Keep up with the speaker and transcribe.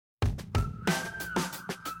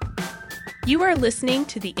You are listening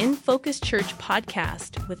to the In Focus Church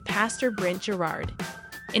podcast with Pastor Brent Gerard.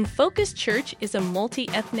 In Focus Church is a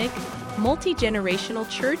multi-ethnic, multi-generational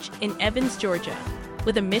church in Evans, Georgia,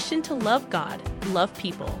 with a mission to love God, love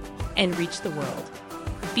people, and reach the world.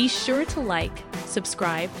 Be sure to like,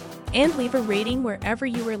 subscribe, and leave a rating wherever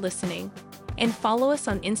you are listening, and follow us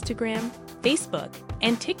on Instagram, Facebook,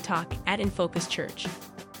 and TikTok at In Focus Church.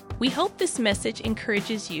 We hope this message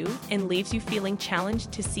encourages you and leaves you feeling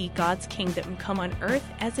challenged to see God's kingdom come on earth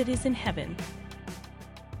as it is in heaven.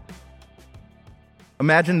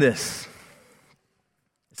 Imagine this.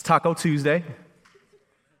 It's Taco Tuesday.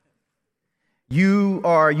 You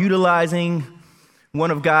are utilizing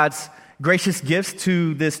one of God's gracious gifts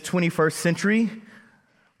to this 21st century,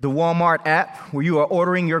 the Walmart app, where you are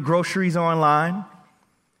ordering your groceries online.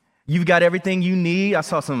 You've got everything you need. I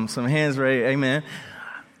saw some hands raised. Amen.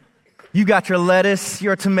 You got your lettuce,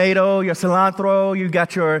 your tomato, your cilantro. You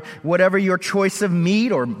got your whatever your choice of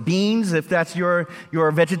meat or beans, if that's your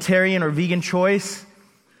vegetarian or vegan choice.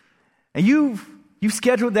 And you've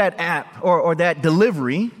scheduled that app or that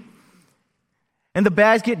delivery, and the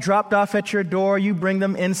bags get dropped off at your door. You bring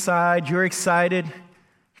them inside. You're excited.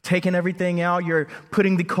 You're taking everything out. You're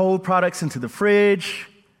putting the cold products into the fridge.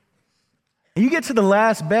 And you get to the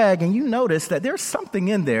last bag, and you notice that there's something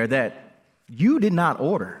in there that you did not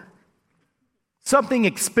order. Something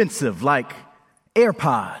expensive like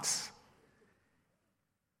AirPods.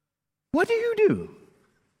 What do?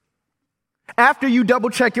 After you double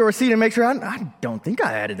check your receipt and make sure, I don't think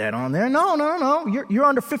I added that on there. No. You're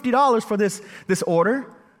under $50 for this order.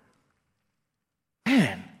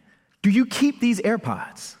 Man, do you keep these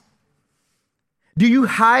AirPods? Do you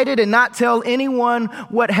hide it and not tell anyone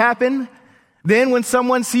what happened? Then when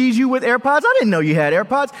someone sees you with AirPods, I didn't know you had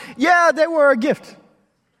AirPods. Yeah, they were a gift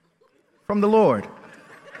from the Lord.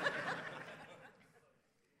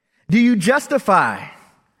 Do you justify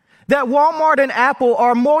that Walmart and Apple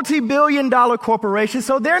are multi-billion-dollar corporations,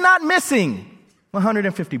 so they're not missing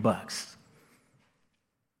 $150?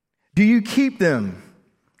 Do you keep them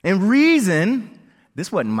and reason, this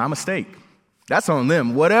wasn't my mistake. That's on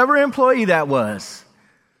them. Whatever employee that was,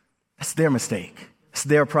 that's their mistake. It's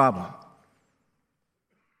their problem.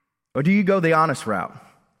 Or do you go the honest route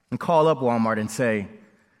and call up Walmart and say,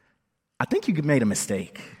 I think you made a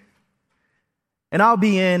mistake, and I'll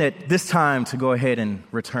be in at this time to go ahead and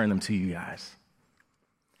return them to you guys.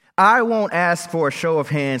 I won't ask for a show of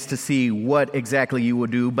hands to see what exactly you will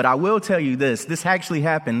do, but I will tell you this. This actually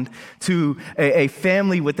happened to a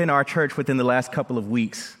family within our church within the last couple of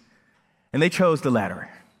weeks, and they chose the latter.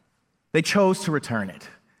 They chose to return it,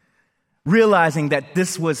 realizing that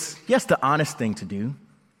this was, yes, the honest thing to do.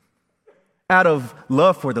 Out of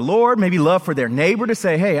love for the Lord, maybe love for their neighbor, to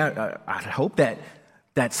say, hey, I hope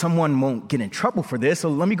that someone won't get in trouble for this, so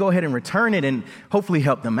let me go ahead and return it and hopefully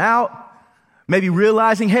help them out. Maybe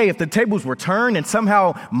realizing, hey, if the tables were turned and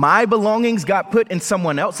somehow my belongings got put in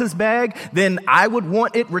someone else's bag, then I would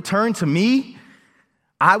want it returned to me.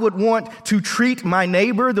 I would want to treat my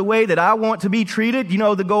neighbor the way that I want to be treated. You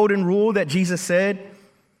know, the golden rule that Jesus said.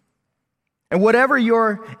 And whatever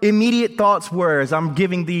your immediate thoughts were as I'm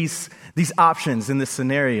giving these options in this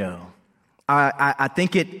scenario, I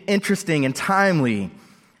think it interesting and timely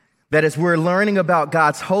that as we're learning about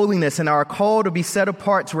God's holiness and our call to be set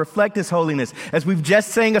apart to reflect His holiness, as we've just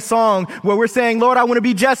sang a song where we're saying, Lord, I want to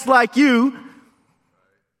be just like you.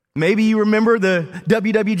 Maybe you remember the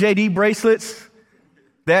WWJD bracelets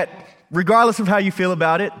that, regardless of how you feel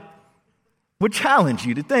about it, would challenge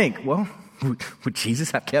you to think, well, would Jesus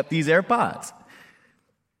have kept these AirPods?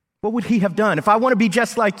 What would He have done? If I want to be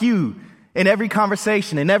just like you in every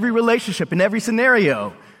conversation, in every relationship, in every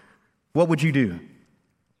scenario, what would you do?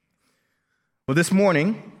 Well, this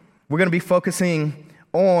morning, we're going to be focusing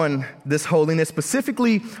on this holiness,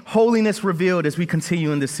 specifically holiness revealed as we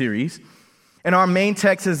continue in this series. And our main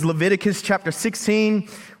text is Leviticus chapter 16,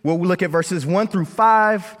 where we look at verses 1 through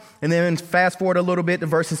 5, and then fast forward a little bit to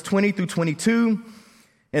verses 20 through 22,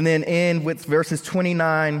 and then end with verses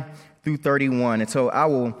 29 through 31. And so I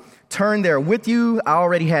will turn there with you. I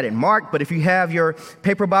already had it marked, but if you have your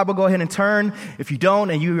paper Bible, go ahead and turn. If you don't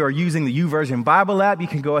and you are using the YouVersion Bible app, you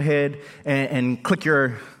can go ahead and click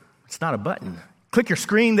it's not a button, click your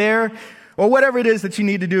screen there, or whatever it is that you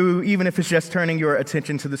need to do, even if it's just turning your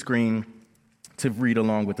attention to the screen to read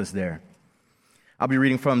along with us there. I'll be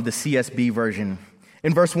reading from the CSB version.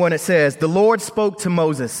 In verse 1, it says, "The Lord spoke to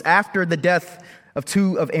Moses after the death of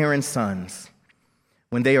two of Aaron's sons,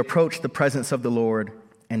 when they approached the presence of the Lord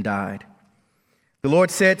and died. The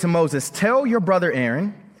Lord said to Moses, 'Tell your brother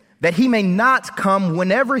Aaron that he may not come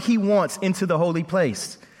whenever he wants into the holy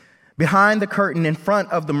place, behind the curtain in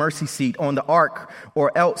front of the mercy seat on the ark,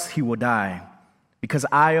 or else he will die, because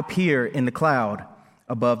I appear in the cloud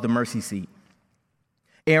above the mercy seat.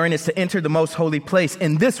 Aaron is to enter the most holy place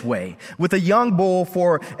in this way, with a young bull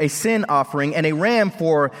for a sin offering and a ram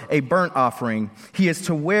for a burnt offering. He is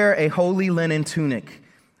to wear a holy linen tunic,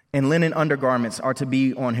 and linen undergarments are to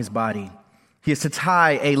be on his body. He is to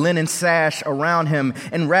tie a linen sash around him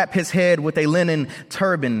and wrap his head with a linen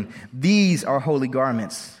turban. These are holy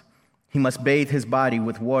garments. He must bathe his body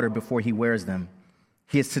with water before he wears them.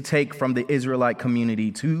 He is to take from the Israelite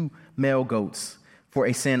community 2 male goats for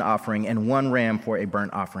a sin offering and 1 ram for a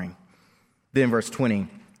burnt offering. Then verse 20,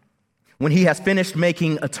 when he has finished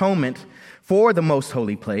making atonement for the most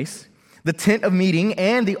holy place, the tent of meeting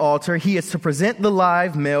and the altar, he is to present the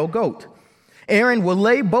live male goat. Aaron will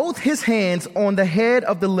lay both his hands on the head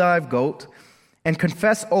of the live goat and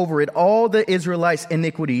confess over it all the Israelites'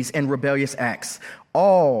 iniquities and rebellious acts,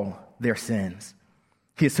 all their sins.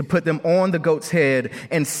 He is to put them on the goat's head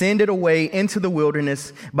and send it away into the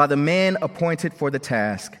wilderness by the man appointed for the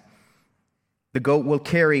task. The goat will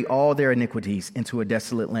carry all their iniquities into a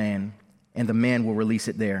desolate land, and the man will release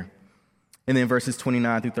it there. And then verses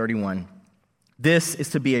 29 through 31. This is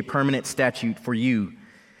to be a permanent statute for you.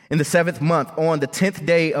 In the 7th month, on the 10th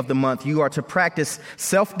day of the month, you are to practice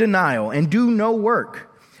self-denial and do no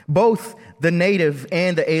work, both the native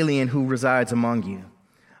and the alien who resides among you.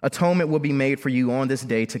 Atonement will be made for you on this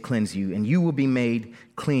day to cleanse you, and you will be made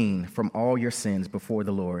clean from all your sins before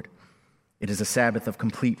the Lord. It is a Sabbath of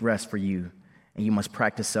complete rest for you, and you must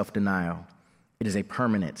practice self-denial. It is a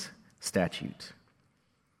permanent statute.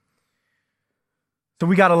 So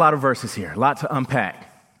we got a lot of verses here, a lot to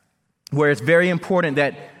unpack, where it's very important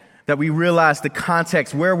that we realize the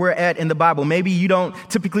context, where we're at in the Bible. Maybe you don't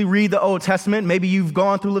typically read the Old Testament. Maybe you've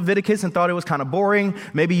gone through Leviticus and thought it was kind of boring.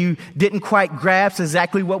 Maybe you didn't quite grasp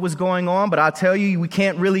exactly what was going on. But I'll tell you, we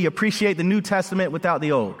can't really appreciate the New Testament without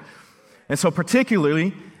the Old. And so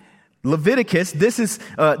particularly, Leviticus, this is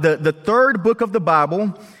the 3rd book of the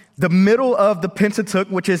Bible, the middle of the Pentateuch,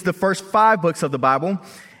 which is the first 5 books of the Bible.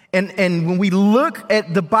 And when we look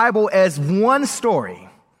at the Bible as one story,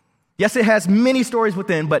 yes, it has many stories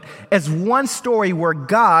within, but as one story where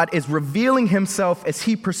God is revealing himself as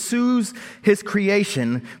he pursues his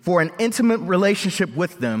creation for an intimate relationship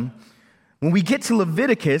with them. When we get to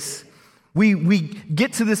Leviticus, we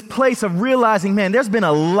get to this place of realizing, man, there's been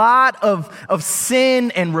a lot of sin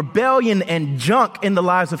and rebellion and junk in the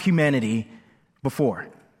lives of humanity before.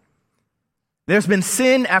 There's been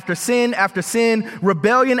sin after sin after sin,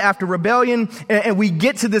 rebellion after rebellion, and we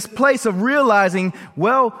get to this place of realizing,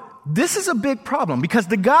 well, this is a big problem because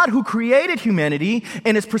the God who created humanity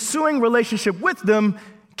and is pursuing relationship with them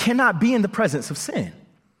cannot be in the presence of sin.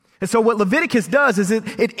 And so what Leviticus does is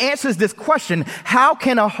it answers this question: how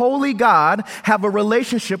can a holy God have a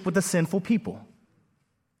relationship with a sinful people?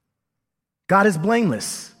 God is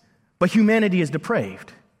blameless, but humanity is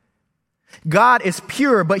depraved. God is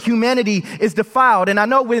pure, but humanity is defiled. And I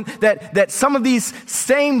know that some of these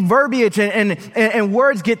same verbiage and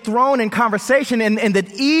words get thrown in conversation, and the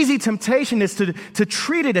easy temptation is to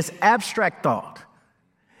treat it as abstract thought.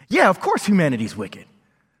 Yeah, of course humanity's wicked.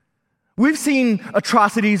 We've seen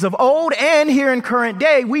atrocities of old and here in current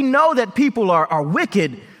day. We know that people are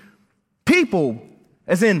wicked. People,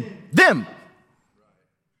 as in them,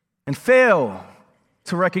 and fail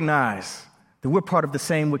to recognize that we're part of the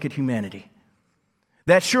same wicked humanity.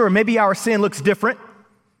 That sure, maybe our sin looks different.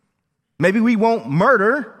 Maybe we won't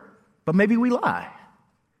murder, but maybe we lie.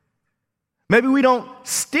 Maybe we don't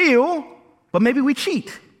steal, but maybe we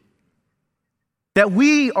cheat. That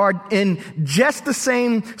we are in just the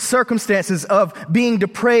same circumstances of being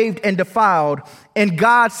depraved and defiled, and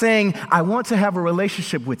God saying, I want to have a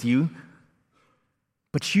relationship with you,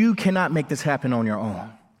 but you cannot make this happen on your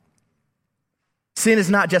own. Sin is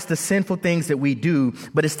not just the sinful things that we do,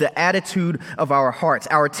 but it's the attitude of our hearts,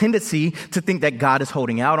 our tendency to think that God is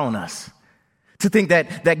holding out on us, to think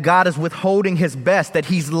that God is withholding his best, that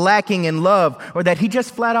he's lacking in love, or that he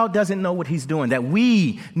just flat out doesn't know what he's doing, that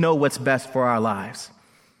we know what's best for our lives.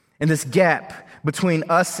 And this gap between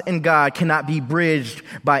us and God cannot be bridged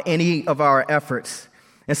by any of our efforts.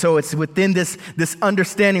 And so it's within this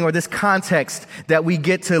understanding or this context that we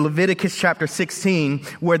get to Leviticus chapter 16,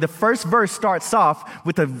 where the first verse starts off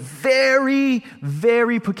with a very,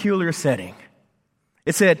 very peculiar setting.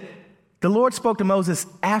 It said, the Lord spoke to Moses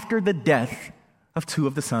after the death of 2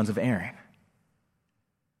 of the sons of Aaron.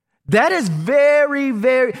 That is very,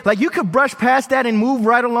 very, like you could brush past that and move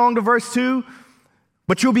right along to verse 2,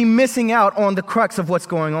 but you'll be missing out on the crux of what's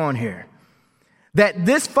going on here. That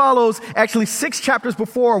this follows actually 6 chapters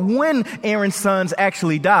before when Aaron's sons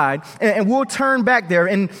actually died. And we'll turn back there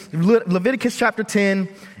in Leviticus chapter 10,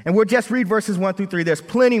 and we'll just read verses 1 through 3. There's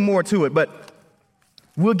plenty more to it, but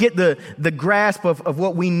we'll get the grasp of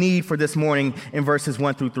what we need for this morning in verses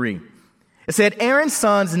 1 through 3. It said, Aaron's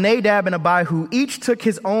sons, Nadab and Abihu, each took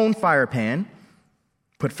his own fire pan,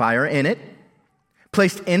 put fire in it,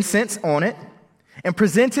 placed incense on it, and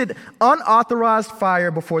presented unauthorized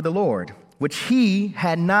fire before the Lord, which he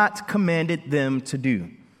had not commanded them to do.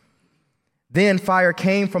 Then fire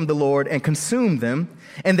came from the Lord and consumed them,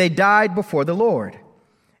 and they died before the Lord.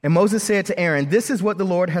 And Moses said to Aaron, this is what the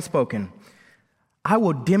Lord has spoken. I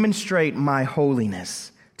will demonstrate my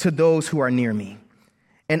holiness to those who are near me,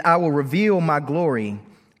 and I will reveal my glory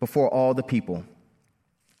before all the people.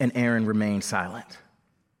 And Aaron remained silent.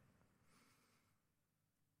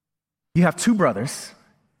 You have 2 brothers,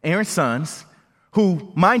 Aaron's sons,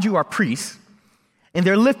 who, mind you, are priests, and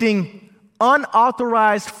they're lifting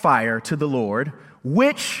unauthorized fire to the Lord,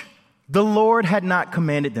 which the Lord had not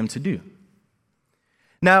commanded them to do.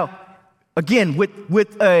 Now, again,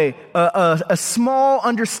 with a small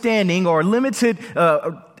understanding or limited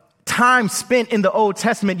time spent in the Old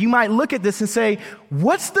Testament, you might look at this and say,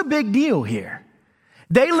 what's the big deal here?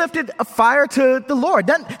 They lifted a fire to the Lord.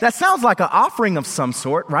 That sounds like an offering of some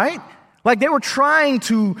sort, right? Like they were trying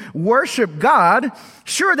to worship God.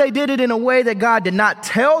 Sure, they did it in a way that God did not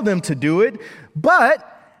tell them to do it, but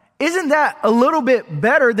isn't that a little bit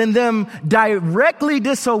better than them directly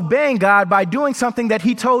disobeying God by doing something that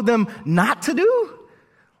he told them not to do?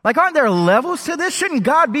 Like, aren't there levels to this? Shouldn't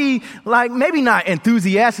God be like, maybe not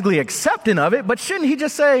enthusiastically accepting of it, but shouldn't he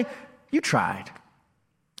just say, you tried?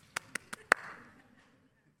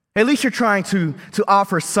 At least you're trying to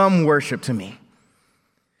offer some worship to me.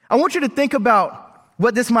 I want you to think about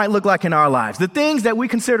what this might look like in our lives. The things that we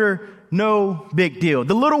consider no big deal.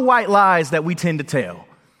 The little white lies that we tend to tell.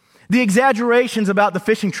 The exaggerations about the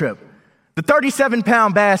fishing trip. The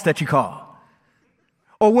 37-pound bass that you caught.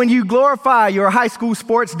 Or when you glorify your high school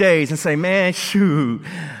sports days and say, man, shoot.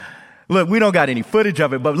 Look, we don't got any footage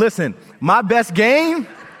of it, but listen, my best game,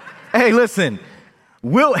 hey, listen,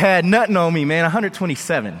 Wilt had nothing on me, man,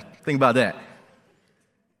 127. Think about that.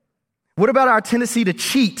 What about our tendency to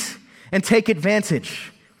cheat and take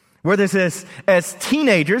advantage? Whether it's as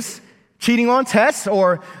teenagers cheating on tests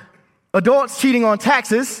or adults cheating on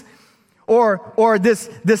taxes or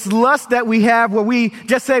this lust that we have where we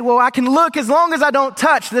just say, well, I can look as long as I don't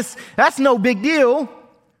touch. That's no big deal.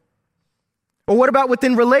 Or what about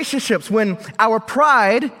within relationships when our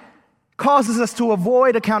pride causes us to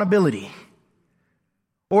avoid accountability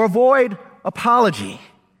or avoid apology,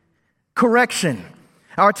 correction?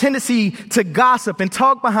 Our tendency to gossip and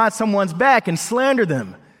talk behind someone's back and slander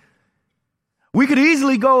them. We could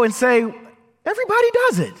easily go and say, everybody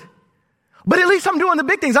does it. But at least I'm doing the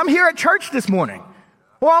big things. I'm here at church this morning.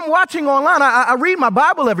 Or I'm watching online. I read my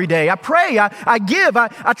Bible every day. I pray. I give.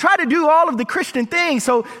 I try to do all of the Christian things.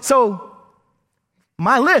 So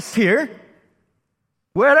my list here,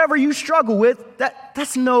 whatever you struggle with,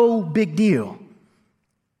 that's no big deal.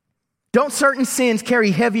 Don't certain sins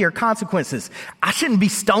carry heavier consequences? I shouldn't be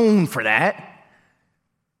stoned for that.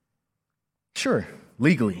 Sure,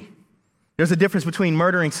 legally. There's a difference between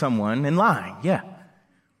murdering someone and lying, yeah.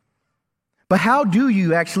 But how do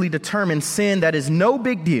you actually determine sin that is no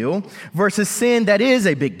big deal versus sin that is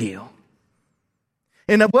a big deal?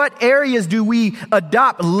 In what areas do we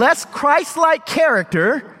adopt less Christ-like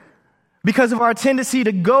character because of our tendency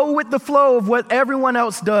to go with the flow of what everyone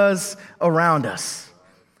else does around us?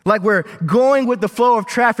 Like we're going with the flow of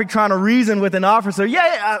traffic, trying to reason with an officer.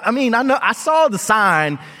 Yeah, I know, I saw the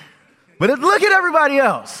sign, but look at everybody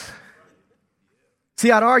else. See,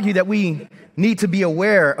 I'd argue that we need to be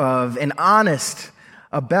aware of and honest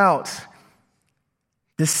about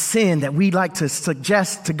the sin that we like to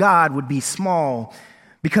suggest to God would be small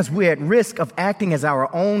because we're at risk of acting as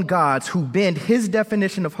our own gods who bend his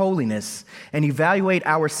definition of holiness and evaluate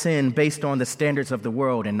our sin based on the standards of the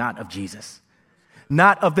world and not of Jesus.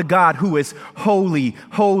 Not of the God who is holy,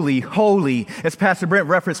 holy, holy, as Pastor Brent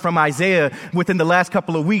referenced from Isaiah within the last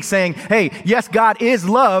couple of weeks saying, hey, yes, God is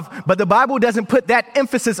love, but the Bible doesn't put that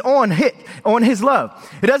emphasis on his love.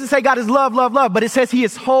 It doesn't say God is love, love, love, but it says he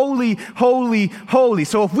is holy, holy, holy.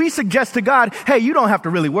 So if we suggest to God, hey, you don't have to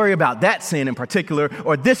really worry about that sin in particular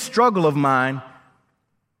or this struggle of mine,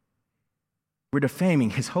 we're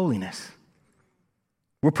defaming his holiness.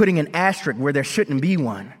 We're putting an asterisk where there shouldn't be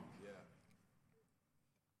one.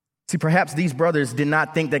 See, perhaps these brothers did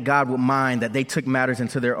not think that God would mind that they took matters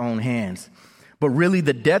into their own hands. But really,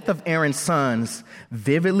 the death of Aaron's sons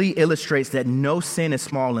vividly illustrates that no sin is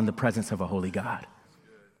small in the presence of a holy God.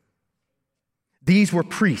 These were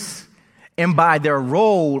priests, and by their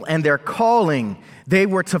role and their calling, they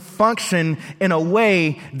were to function in a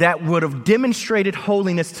way that would have demonstrated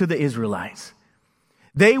holiness to the Israelites.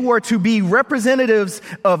 They were to be representatives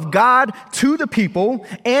of God to the people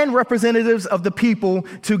and representatives of the people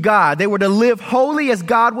to God. They were to live holy as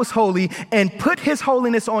God was holy and put his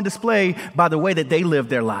holiness on display by the way that they lived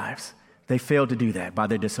their lives. They failed to do that by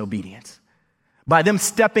their disobedience. By them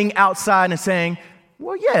stepping outside and saying,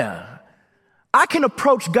 well, yeah, I can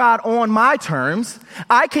approach God on my terms.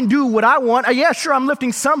 I can do what I want. Yeah, sure, I'm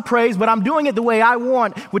lifting some praise, but I'm doing it the way I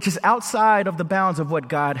want, which is outside of the bounds of what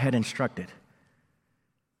God had instructed.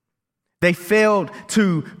 They failed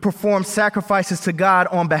to perform sacrifices to God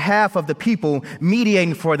on behalf of the people,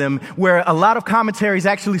 mediating for them, where a lot of commentaries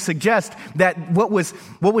actually suggest that what was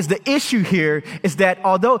the issue here is that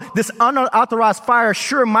although this unauthorized fire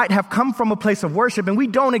sure might have come from a place of worship, and we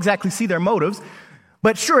don't exactly see their motives,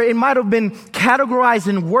 but sure, it might have been categorized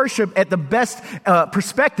in worship at the best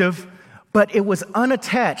perspective, but it was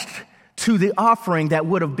unattached to the offering that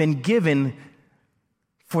would have been given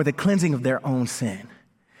for the cleansing of their own sin.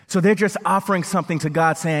 So they're just offering something to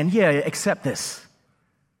God saying, yeah, accept this.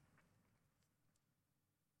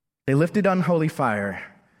 They lifted unholy fire,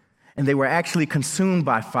 and they were actually consumed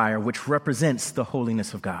by fire, which represents the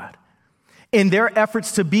holiness of God. In their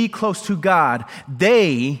efforts to be close to God,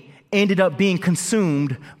 they ended up being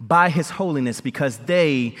consumed by his holiness because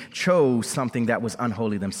they chose something that was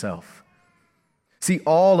unholy themselves. See,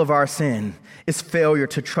 all of our sin is failure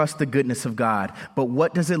to trust the goodness of God. But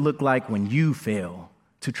what does it look like when you fail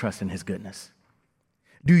to trust in his goodness?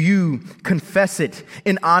 Do you confess it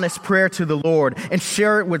in honest prayer to the Lord and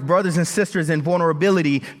share it with brothers and sisters in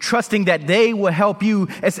vulnerability, trusting that they will help you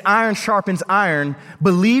as iron sharpens iron,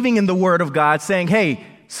 believing in the word of God, saying, hey,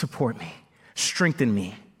 support me, strengthen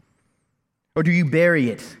me? Or do you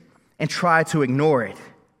bury it and try to ignore it?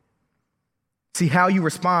 See, how you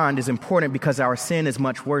respond is important because our sin is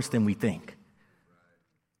much worse than we think.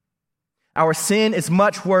 Our sin is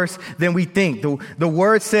much worse than we think. The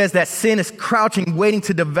word says that sin is crouching, waiting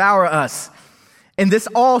to devour us. And this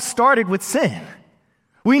all started with sin.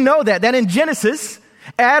 We know that in Genesis,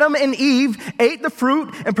 Adam and Eve ate the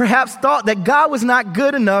fruit and perhaps thought that God was not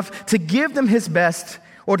good enough to give them his best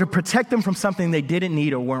or to protect them from something they didn't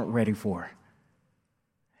need or weren't ready for.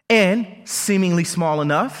 And seemingly small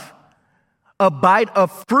enough, a bite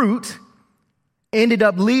of fruit ended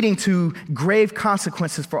up leading to grave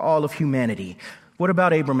consequences for all of humanity. What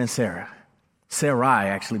about Abram and Sarah? Sarai,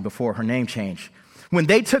 actually, before her name changed. When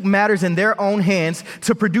they took matters in their own hands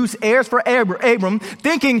to produce heirs for Abram,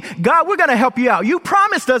 thinking, God, we're going to help you out. You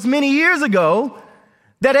promised us many years ago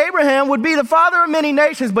that Abraham would be the father of many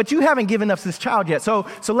nations, but you haven't given us this child yet. So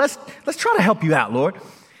let's try to help you out, Lord.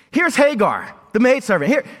 Here's Hagar, the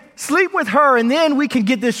maidservant. Here, sleep with her, and then we can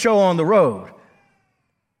get this show on the road.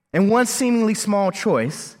 And one seemingly small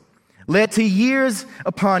choice led to years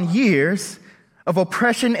upon years of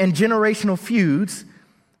oppression and generational feuds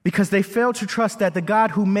because they failed to trust that the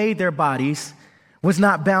God who made their bodies was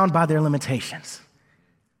not bound by their limitations.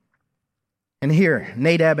 And here,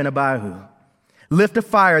 Nadab and Abihu lift a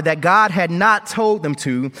fire that God had not told them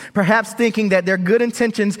to, perhaps thinking that their good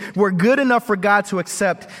intentions were good enough for God to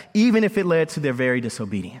accept, even if it led to their very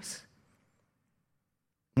disobedience.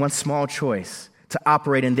 One small choice to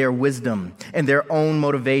operate in their wisdom and their own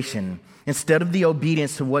motivation instead of the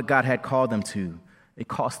obedience to what God had called them to, it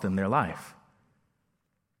cost them their life.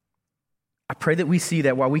 I pray that we see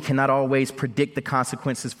that while we cannot always predict the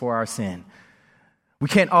consequences for our sin, we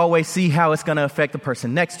can't always see how it's going to affect the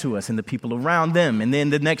person next to us and the people around them and then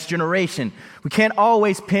the next generation. We can't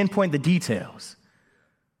always pinpoint the details,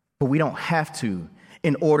 but we don't have to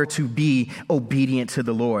in order to be obedient to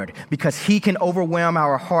the Lord, because he can overwhelm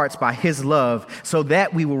our hearts by his love so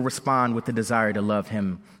that we will respond with the desire to love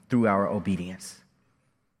him through our obedience.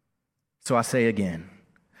 So I say again,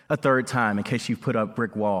 a third time, in case you've put up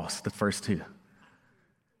brick walls, the first two.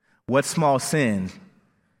 What small sin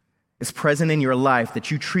is present in your life that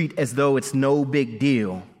you treat as though it's no big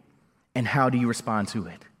deal, and how do you respond to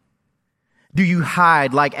it? Do you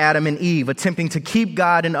hide like Adam and Eve, attempting to keep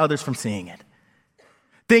God and others from seeing it?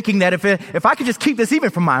 Thinking that if I could just keep this even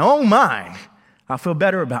from my own mind, I'll feel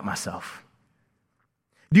better about myself.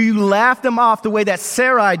 Do you laugh them off the way that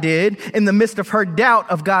Sarai did in the midst of her doubt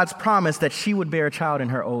of God's promise that she would bear a child in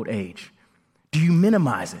her old age? Do you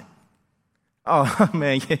minimize it? Oh,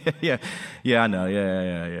 man, yeah, I know,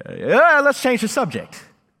 yeah. Let's change the subject.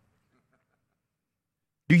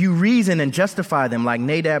 Do you reason and justify them like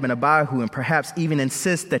Nadab and Abihu, and perhaps even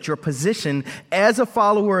insist that your position as a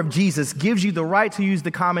follower of Jesus gives you the right to use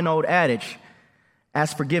the common old adage,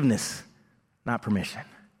 ask forgiveness, not permission?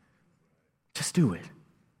 Just do it.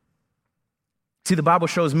 See, the Bible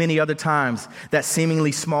shows many other times that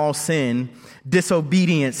seemingly small sin,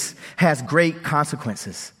 disobedience, has great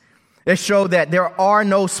consequences. It showed that there are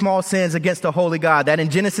no small sins against the holy God, that in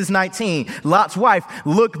Genesis 19, Lot's wife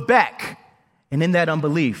looked back and in that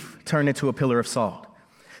unbelief turned into a pillar of salt.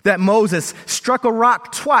 That Moses struck a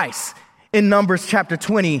rock twice in Numbers chapter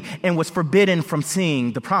 20 and was forbidden from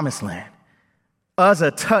seeing the promised land.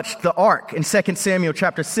 Uzzah touched the ark in 2 Samuel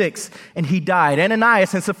chapter 6 and he died.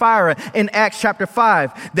 Ananias and Sapphira in Acts chapter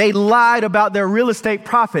 5, they lied about their real estate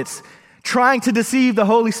profits, trying to deceive the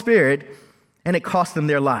Holy Spirit, and it cost them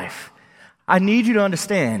their life. I need you to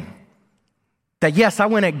understand that yes, I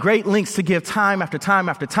went at great lengths to give time after time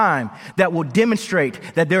after time that will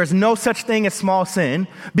demonstrate that there is no such thing as small sin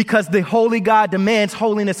because the holy God demands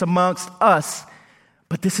holiness amongst us.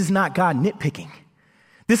 But this is not God nitpicking.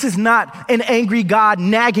 This is not an angry God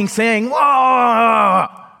nagging saying, "Whoa,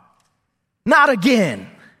 not again."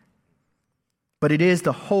 But it is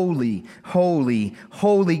the holy, holy,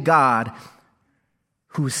 holy God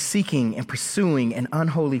who is seeking and pursuing an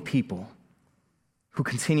unholy people who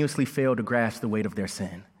continuously fail to grasp the weight of their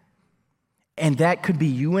sin. And that could be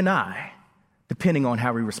you and I, depending on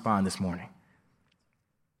how we respond this morning.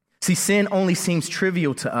 See, sin only seems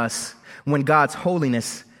trivial to us when God's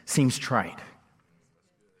holiness seems trite.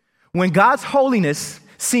 When God's holiness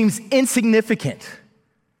seems insignificant,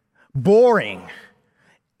 boring,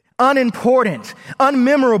 unimportant,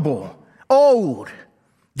 unmemorable, old,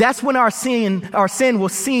 that's when our sin will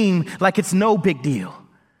seem like it's no big deal.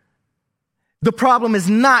 The problem is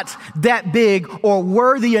not that big or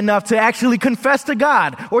worthy enough to actually confess to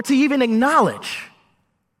God or to even acknowledge.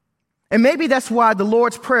 And maybe that's why the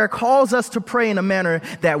Lord's Prayer calls us to pray in a manner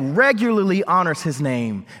that regularly honors his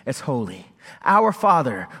name as holy. Our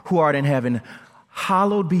Father who art in heaven,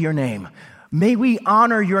 hallowed be your name. May we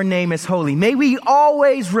honor your name as holy. May we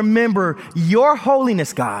always remember your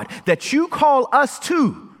holiness, God, that you call us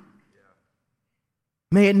to.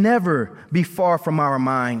 May it never be far from our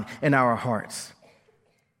mind and our hearts.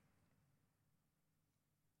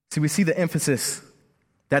 See, we see the emphasis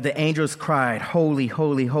that the angels cried, "Holy,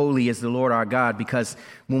 holy, holy is the Lord our God," because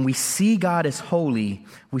when we see God as holy,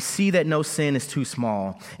 we see that no sin is too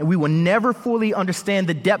small. And we will never fully understand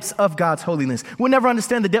the depths of God's holiness. We'll never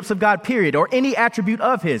understand the depths of God, period, or any attribute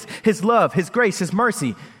of his love, his grace, his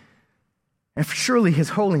mercy, and surely his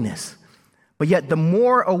holiness. But yet the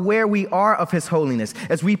more aware we are of his holiness,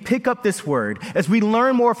 as we pick up this word, as we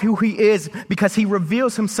learn more of who he is because he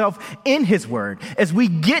reveals himself in his word, as we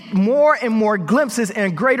get more and more glimpses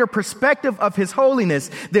and greater perspective of his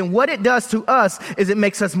holiness, then what it does to us is it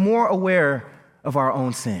makes us more aware of our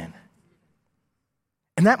own sin.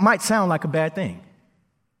 And that might sound like a bad thing.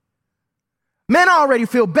 Man, I already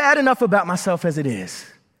feel bad enough about myself as it is.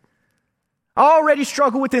 I already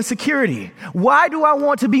struggle with insecurity. Why do I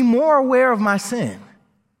want to be more aware of my sin?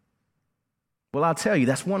 Well, I'll tell you,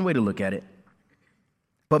 that's one way to look at it.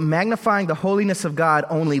 But magnifying the holiness of God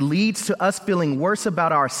only leads to us feeling worse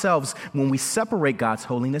about ourselves when we separate God's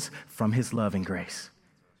holiness from his love and grace.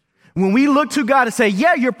 When we look to God and say,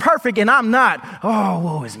 "Yeah, you're perfect and I'm not. Oh,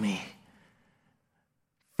 woe is me."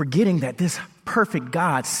 Forgetting that this perfect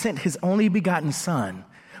God sent his only begotten Son,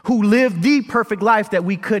 who lived the perfect life that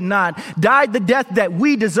we could not, died the death that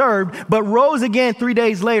we deserved, but rose again 3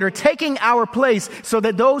 days later, taking our place so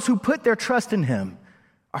that those who put their trust in him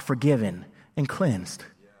are forgiven and cleansed.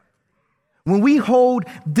 When we hold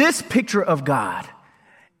this picture of God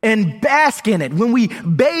and bask in it, when we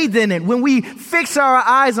bathe in it, when we fix our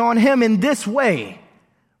eyes on him in this way,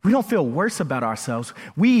 we don't feel worse about ourselves.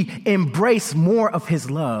 We embrace more of his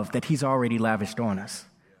love that he's already lavished on us.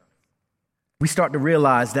 We start to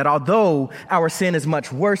realize that although our sin is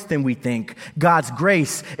much worse than we think, God's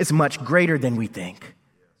grace is much greater than we think.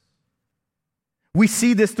 We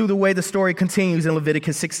see this through the way the story continues in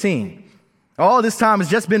Leviticus 16. All this time has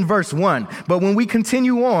just been verse 1, but when we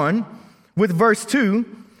continue on with verse 2,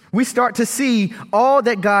 we start to see all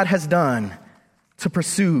that God has done to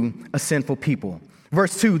pursue a sinful people.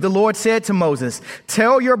 Verse 2, the Lord said to Moses,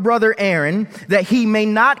 "Tell your brother Aaron that he may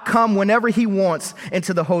not come whenever he wants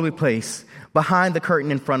into the holy place, behind the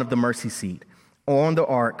curtain in front of the mercy seat, or on the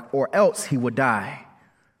ark, or else he would die,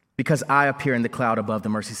 because I appear in the cloud above the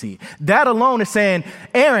mercy seat." That alone is saying,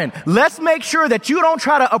 Aaron, let's make sure that you don't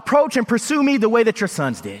try to approach and pursue me the way that your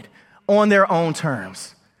sons did, on their own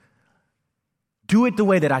terms. Do it the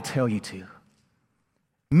way that I tell you to.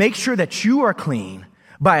 Make sure that you are clean,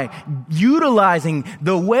 by utilizing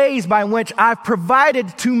the ways by which I've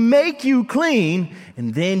provided to make you clean,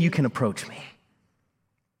 and then you can approach me.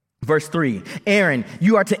 Verse 3, Aaron,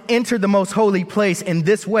 you are to enter the most holy place in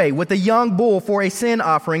this way, with a young bull for a sin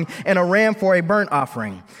offering and a ram for a burnt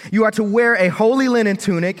offering. You are to wear a holy linen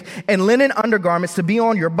tunic and linen undergarments to be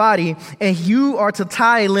on your body, and you are to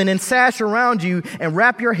tie a linen sash around you and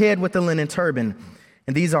wrap your head with a linen turban.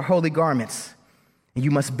 And these are holy garments. And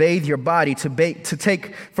you must bathe your body to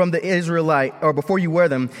take from the Israelite, or before you wear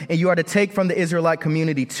them, and you are to take from the Israelite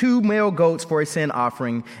community 2 male goats for a sin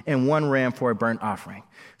offering and 1 ram for a burnt offering.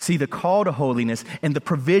 See, the call to holiness and the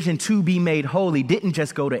provision to be made holy didn't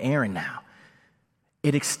just go to Aaron now.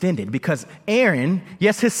 It extended because Aaron,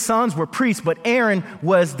 yes, his sons were priests, but Aaron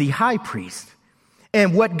was the high priest.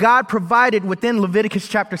 And what God provided within Leviticus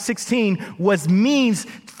chapter 16 was means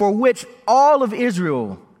for which all of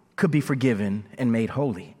Israel could be forgiven and made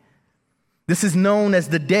holy. This is known as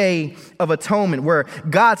the Day of Atonement, where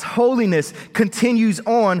God's holiness continues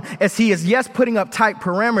on as he is, yes, putting up tight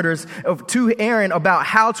parameters to Aaron about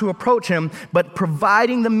how to approach him, but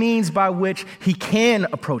providing the means by which he can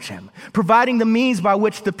approach him, providing the means by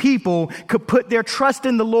which the people could put their trust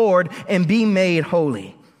in the Lord and be made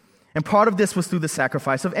holy. And part of this was through the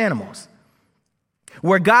sacrifice of animals,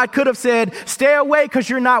 where God could have said, stay away because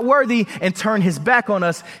you're not worthy, and turn his back on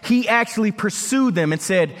us. He actually pursued them and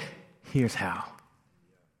said, here's how.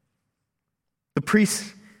 The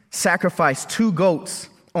priests sacrificed 2 goats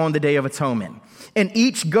on the Day of Atonement, and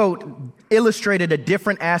each goat illustrated a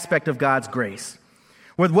different aspect of God's grace.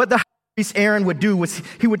 What the high priest Aaron would do was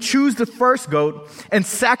he would choose the first goat and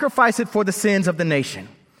sacrifice it for the sins of the nation.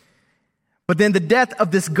 But then the death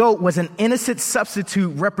of this goat was an innocent substitute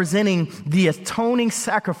representing the atoning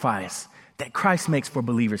sacrifice that Christ makes for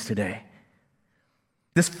believers today.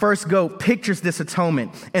 This first goat pictures this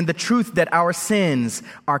atonement and the truth that our sins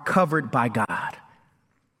are covered by God.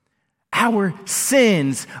 Our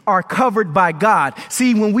sins are covered by God.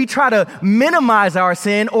 See, when we try to minimize our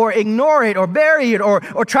sin or ignore it or bury it or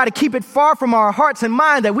try to keep it far from our hearts and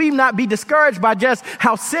mind, that we not be discouraged by just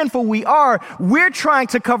how sinful we are, we're trying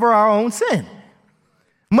to cover our own sin.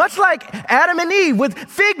 Much like Adam and Eve with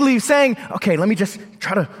fig leaves saying, okay, let me just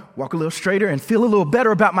try to walk a little straighter and feel a little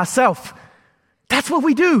better about myself. That's what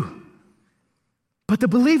we do. But the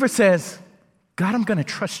believer says, God, I'm going to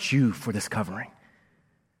trust you for this covering.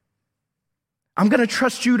 I'm going to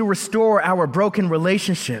trust you to restore our broken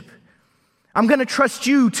relationship. I'm going to trust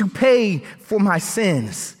you to pay for my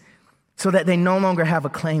sins so that they no longer have a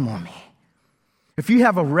claim on me. If you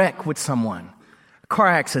have a wreck with someone, a car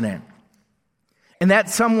accident, and that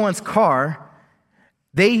someone's car,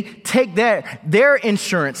 they take their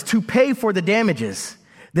insurance to pay for the damages,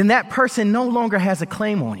 then that person no longer has a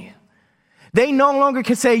claim on you. They no longer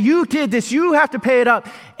can say, you did this, you have to pay it up.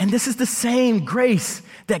 And this is the same grace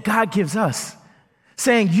that God gives us,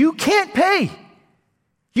 saying, you can't pay.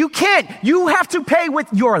 You can't. You have to pay with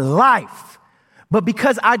your life. But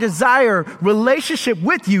because I desire relationship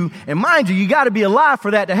with you, and mind you, you got to be alive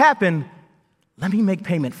for that to happen, let me make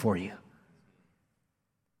payment for you.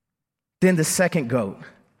 Then the second goat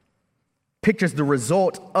pictures the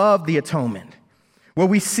result of the atonement, where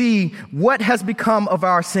we see what has become of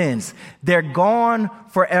our sins. They're gone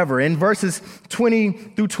forever. In verses 20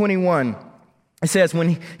 through 21, it says,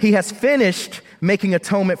 when he has finished making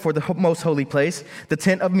atonement for the most holy place, the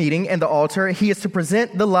tent of meeting and the altar, he is to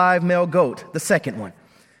present the live male goat, the second one.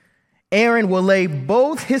 Aaron will lay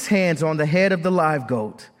both his hands on the head of the live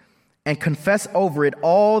goat and confess over it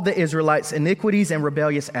all the Israelites' iniquities and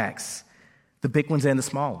rebellious acts, the big ones and the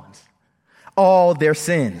small ones, all their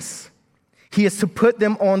sins. He is to put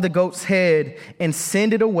them on the goat's head and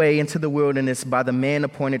send it away into the wilderness by the man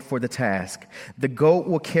appointed for the task. The goat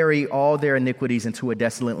will carry all their iniquities into a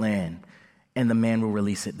desolate land, and the man will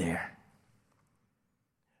release it there.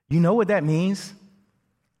 You know what that means?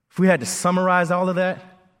 If we had to summarize all of that,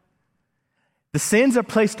 the sins are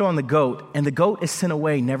placed on the goat, and the goat is sent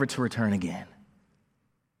away never to return again.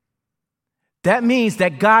 That means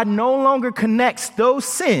that God no longer connects those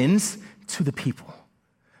sins to the people,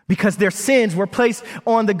 because their sins were placed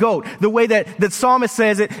on the goat. The way that the psalmist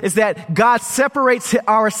says it is that God separates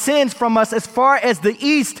our sins from us as far as the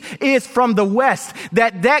east is from the west.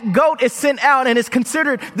 That goat is sent out and is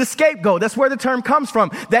considered the scapegoat. That's where the term comes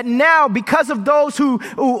from. That now, because of those who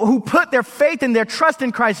put their faith and their trust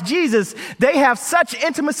in Christ Jesus, they have such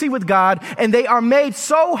intimacy with God and they are made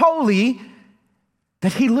so holy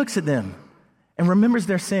that he looks at them and remembers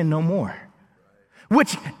their sin no more.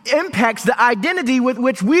 which impacts the identity with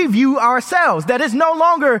which we view ourselves. That is no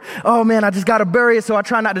longer, oh man, I just got to bury it, so I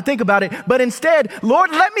try not to think about it. But instead, Lord,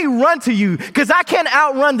 let me run to you, because I can't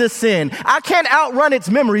outrun this sin. I can't outrun its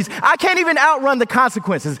memories. I can't even outrun the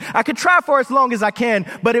consequences. I could try for as long as I can,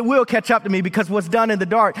 but it will catch up to me, because what's done in the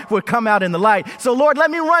dark will come out in the light. So Lord, let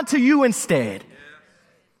me run to you instead.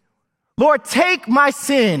 Lord, take my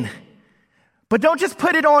sin. But don't just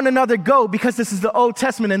put it on another goat, because this is the Old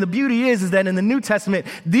Testament. And the beauty is that in the New Testament,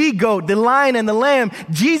 the goat, the lion and the lamb,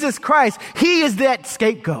 Jesus Christ, he is that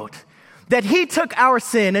scapegoat. That he took our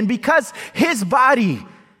sin. And because his body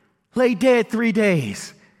lay dead 3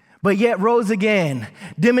 days, but yet rose again,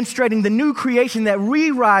 demonstrating the new creation that we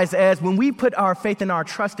rise as when we put our faith and our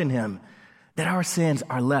trust in him, that our sins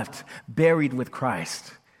are left buried with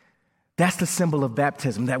Christ. That's the symbol of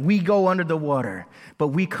baptism, that we go under the water, but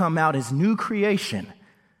we come out as new creation,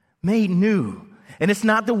 made new. And it's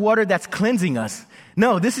not the water that's cleansing us.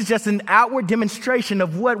 No, this is just an outward demonstration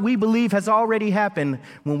of what we believe has already happened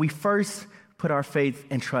when we first put our faith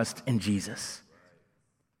and trust in Jesus.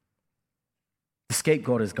 The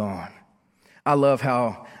scapegoat is gone. I love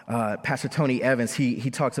how Pastor Tony Evans,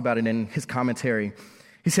 he talks about it in his commentary.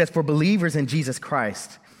 He says, for believers in Jesus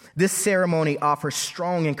Christ, this ceremony offers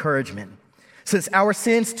strong encouragement. Since our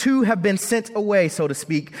sins too have been sent away, so to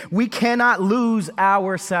speak, we cannot lose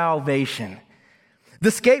our salvation.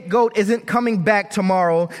 The scapegoat isn't coming back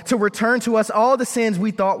tomorrow to return to us all the sins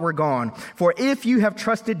we thought were gone. For if you have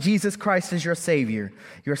trusted Jesus Christ as your Savior,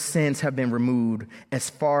 your sins have been removed as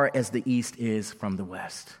far as the east is from the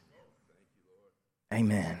west.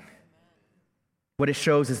 Amen. What it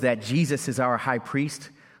shows is that Jesus is our high priest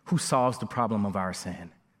who solves the problem of our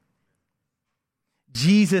sin.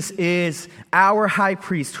 Jesus is our high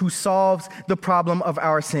priest who solves the problem of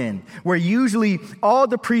our sin, where usually all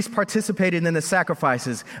the priests participated in the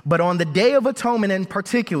sacrifices, but on the Day of Atonement in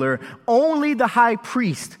particular, only the high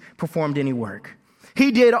priest performed any work.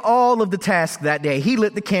 He did all of the tasks that day. He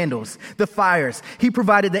lit the candles, the fires. He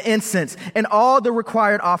provided the incense, and all the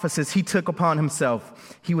required offices he took upon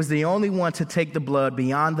himself. He was the only one to take the blood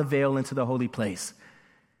beyond the veil into the holy place.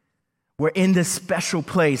 We're in this special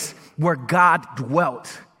place where God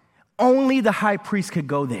dwelt. Only the high priest could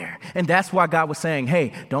go there. And that's why God was saying,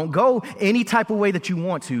 hey, don't go any type of way that you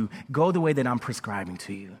want to. Go the way that I'm prescribing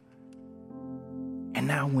to you. And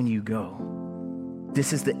now when you go,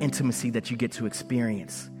 this is the intimacy that you get to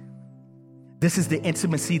experience. This is the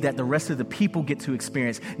intimacy that the rest of the people get to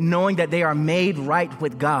experience, knowing that they are made right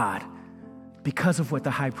with God because of what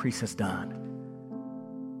the high priest has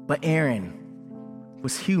done. But Aaron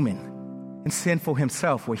was human and sinful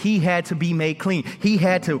himself, where he had to be made clean. He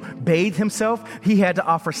had to bathe himself. He had to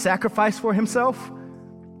offer sacrifice for himself.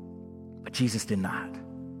 But Jesus did not.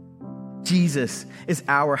 Jesus is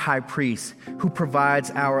our high priest who provides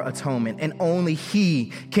our atonement, and only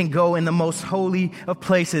he can go in the most holy of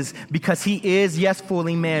places because he is, yes,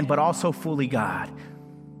 fully man, but also fully God.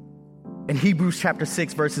 And Hebrews chapter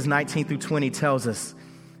 6, verses 19 through 20 tells us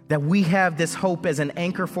that we have this hope as an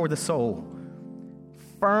anchor for the soul,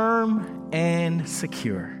 firm and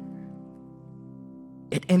secure.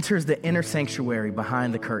 It enters the inner sanctuary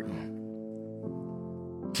behind the curtain.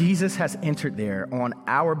 Jesus has entered there on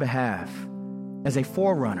our behalf as a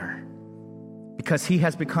forerunner because he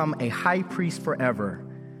has become a high priest forever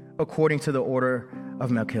according to the order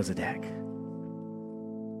of Melchizedek.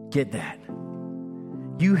 Get that.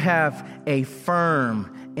 You have a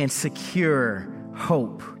firm and secure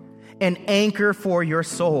hope, an anchor for your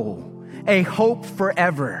soul, a hope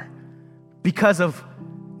forever because of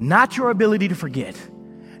not your ability to forget,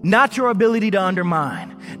 not your ability to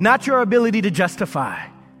undermine, not your ability to justify,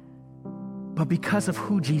 but because of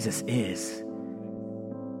who Jesus is.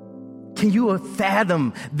 Can you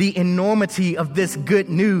fathom the enormity of this good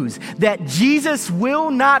news that Jesus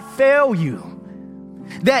will not fail you?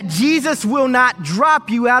 That Jesus will not drop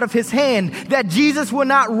you out of his hand, that Jesus will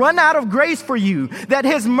not run out of grace for you, that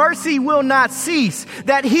his mercy will not cease,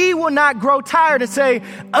 that he will not grow tired and say,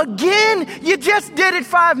 again, you just did it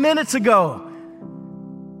 5 minutes ago.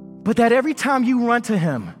 But that every time you run to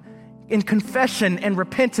him in confession and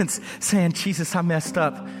repentance, saying, Jesus, I messed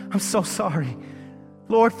up. I'm so sorry.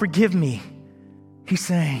 Lord, forgive me. He's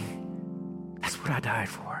saying, that's what I died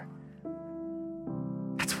for.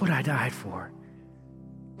 That's what I died for.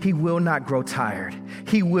 He will not grow tired.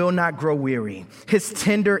 He will not grow weary. His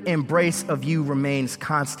tender embrace of you remains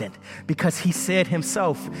constant because he said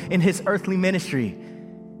himself in his earthly ministry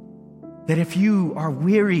that if you are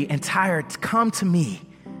weary and tired, come to me,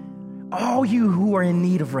 all you who are in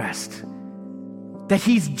need of rest. that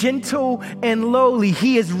he's gentle and lowly.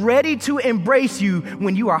 He is ready to embrace you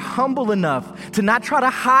when you are humble enough to not try to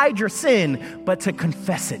hide your sin, but to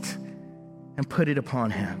confess it and put it upon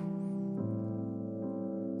him.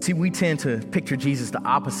 See, we tend to picture Jesus the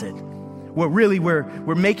opposite. Well, really, we're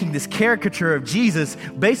making this caricature of Jesus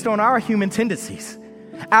based on our human tendencies.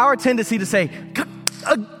 Our tendency to say,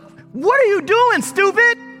 what are you doing,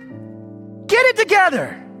 stupid? Get it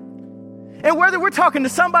together. And whether we're talking to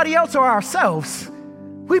somebody else or ourselves,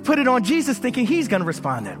 we put it on Jesus thinking he's going to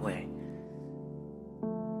respond that way.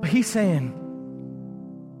 But he's saying,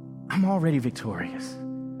 I'm already victorious.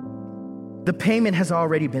 The payment has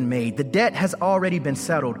already been made. The debt has already been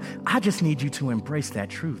settled. I just need you to embrace that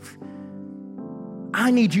truth.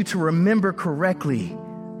 I need you to remember correctly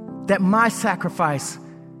that my sacrifice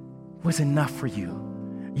was enough for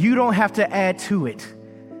you. You don't have to add to it.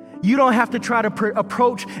 You don't have to try to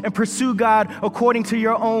approach and pursue God according to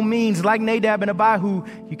your own means. Like Nadab and Abihu,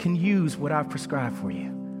 you can use what I've prescribed for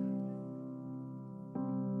you.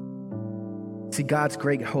 See, God's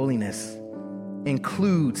great holiness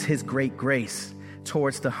includes his great grace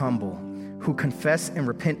towards the humble who confess and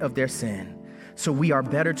repent of their sin. So we are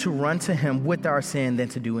better to run to him with our sin than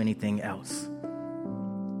to do anything else.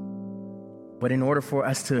 But in order for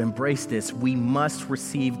us to embrace this, we must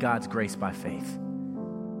receive God's grace by faith.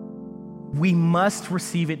 We must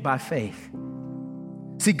receive it by faith.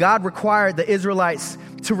 See, God required the Israelites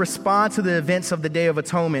to respond to the events of the Day of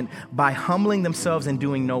Atonement by humbling themselves and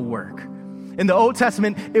doing no work. In the Old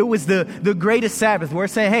Testament, it was the greatest Sabbath where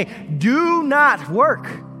it's saying, hey, do not work.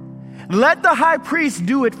 Let the high priest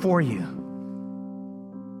do it for you.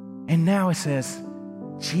 And now it says,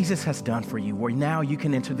 Jesus has done for you, where now you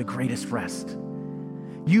can enter the greatest rest.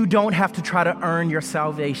 You don't have to try to earn your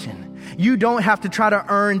salvation. You don't have to try to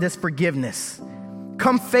earn this forgiveness.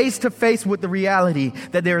 Come face to face with the reality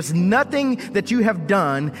that there's nothing that you have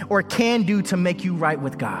done or can do to make you right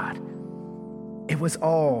with God. It was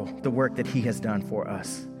all the work that he has done for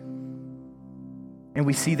us. And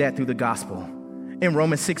we see that through the gospel. In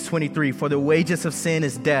Romans 6:23, for the wages of sin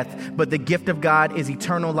is death, but the gift of God is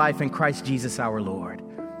eternal life in Christ Jesus our Lord.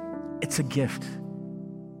 It's a gift.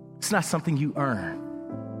 It's not something you earn.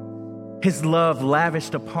 His love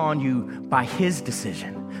lavished upon you by his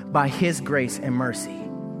decision, by his grace and mercy.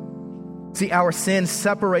 See, our sin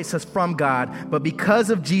separates us from God, but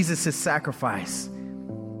because of Jesus' sacrifice,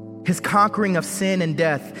 his conquering of sin and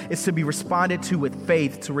death is to be responded to with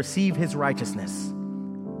faith to receive his righteousness.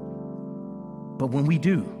 But when we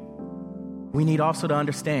do, we need also to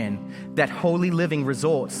understand that holy living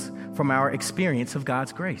results from our experience of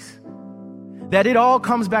God's grace. That it all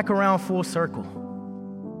comes back around full circle.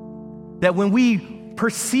 That when we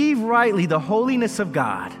perceive rightly the holiness of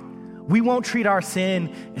God, we won't treat our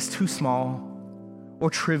sin as too small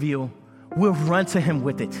or trivial. We'll run to him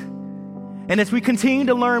with it. And as we continue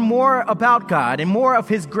to learn more about God and more of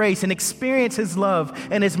his grace and experience his love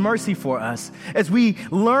and his mercy for us, as we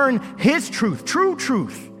learn his truth, true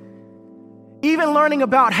truth, even learning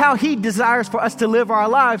about how he desires for us to live our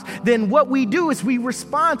lives, then what we do is we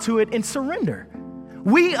respond to it in surrender.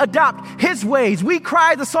 We adopt his ways. We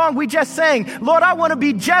cry the song we just sang, Lord, I want to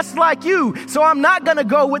be just like you, so I'm not going to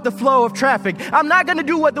go with the flow of traffic. I'm not going to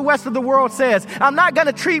do what the rest of the world says. I'm not going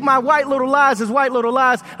to treat my white little lies as white little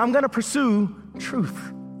lies. I'm going to pursue truth.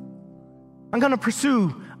 I'm going to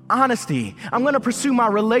pursue honesty. I'm going to pursue my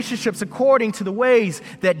relationships according to the ways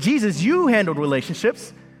that Jesus, you handled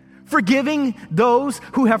relationships, forgiving those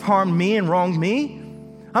who have harmed me and wronged me.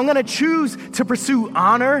 I'm going to choose to pursue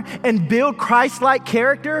honor and build Christ-like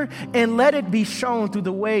character and let it be shown through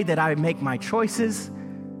the way that I make my choices,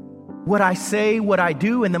 what I say, what I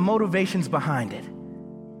do, and the motivations behind it.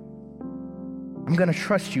 I'm going to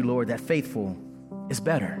trust you, Lord, that faithful is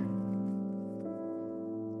better.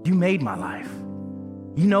 You made my life.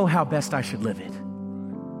 You know how best I should live it.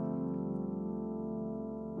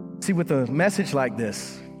 See, with a message like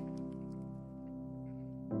this,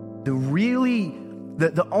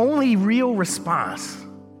 the only real response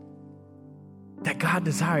that God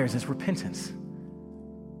desires is repentance.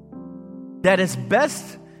 That as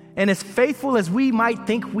best and as faithful as we might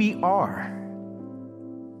think we are,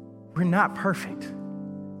 we're not perfect.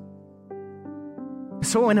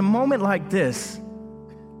 So in a moment like this,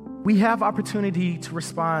 we have opportunity to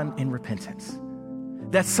respond in repentance.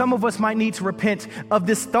 That some of us might need to repent of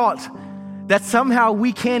this thought that somehow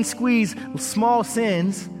we can squeeze small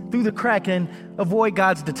sins through the crack and avoid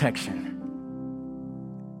God's detection.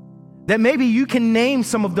 That maybe you can name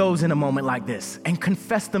some of those in a moment like this and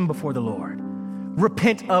confess them before the Lord.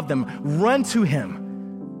 Repent of them. Run to him.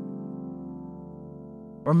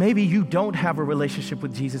 Or maybe you don't have a relationship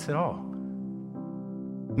with Jesus at all.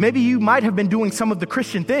 Maybe you might have been doing some of the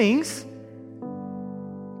Christian things,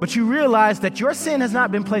 but you realize that your sin has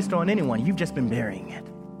not been placed on anyone. You've just been burying it.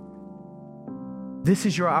 This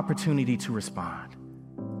is your opportunity to respond,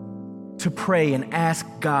 to pray and ask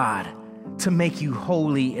God to make you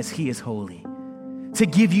holy as He is holy, to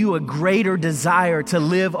give you a greater desire to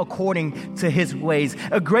live according to His ways,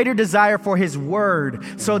 a greater desire for His word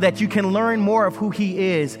so that you can learn more of who He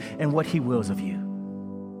is and what He wills of you.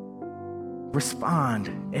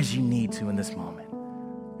 Respond as you need to in this moment.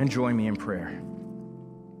 And join me in prayer.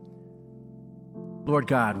 Lord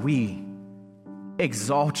God, we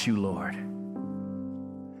exalt you, Lord.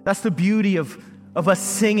 That's the beauty of us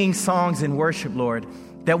singing songs in worship, Lord,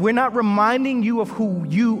 that we're not reminding you of who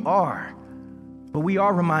you are, but we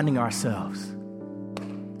are reminding ourselves,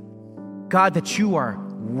 God, that you are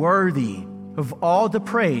worthy of all the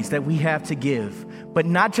praise that we have to give, but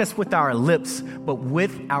not just with our lips, but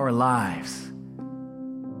with our lives.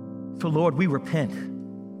 So, Lord, we repent.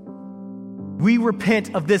 We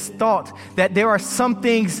repent of this thought that there are some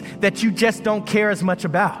things that you just don't care as much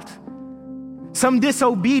about. Some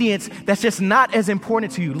disobedience that's just not as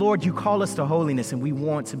important to you. Lord, you call us to holiness and we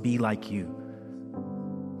want to be like you.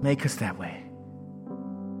 Make us that way.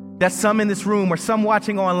 That some in this room or some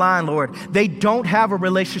watching online, Lord, they don't have a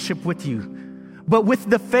relationship with you. But with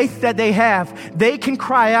the faith that they have, they can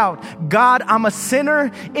cry out, God, I'm a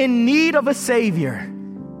sinner in need of a Savior.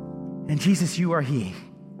 And Jesus, you are He.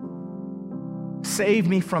 Save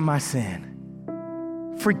me from my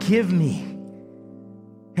sin. Forgive me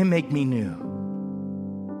and make me new.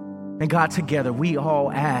 And God, together we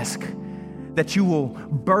all ask that you will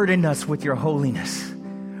burden us with your holiness.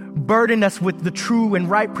 Burden us with the true and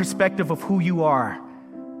right perspective of who you are.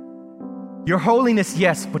 Your holiness,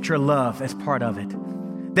 yes, but your love as part of it.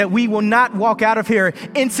 That we will not walk out of here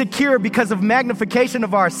insecure because of magnification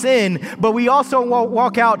of our sin, but we also won't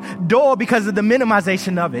walk out dull because of the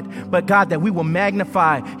minimization of it. But God, that we will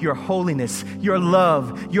magnify your holiness, your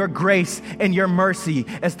love, your grace, and your mercy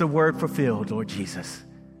as the word fulfilled, Lord Jesus.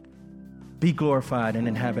 Be glorified and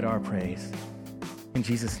inhabit our praise. In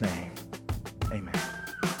Jesus' name, amen.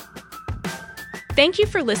 Thank you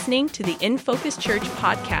for listening to the In Focus Church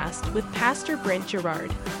podcast with Pastor Brent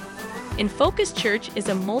Gerard. In Focus Church is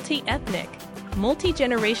a multi-ethnic,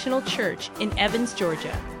 multi-generational church in Evans,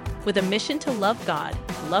 Georgia, with a mission to love God,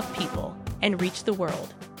 love people, and reach the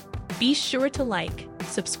world. Be sure to like,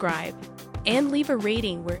 subscribe, and leave a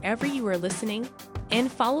rating wherever you are listening,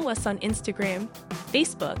 and follow us on Instagram,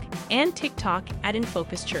 Facebook, and TikTok at In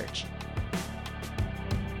Focus Church.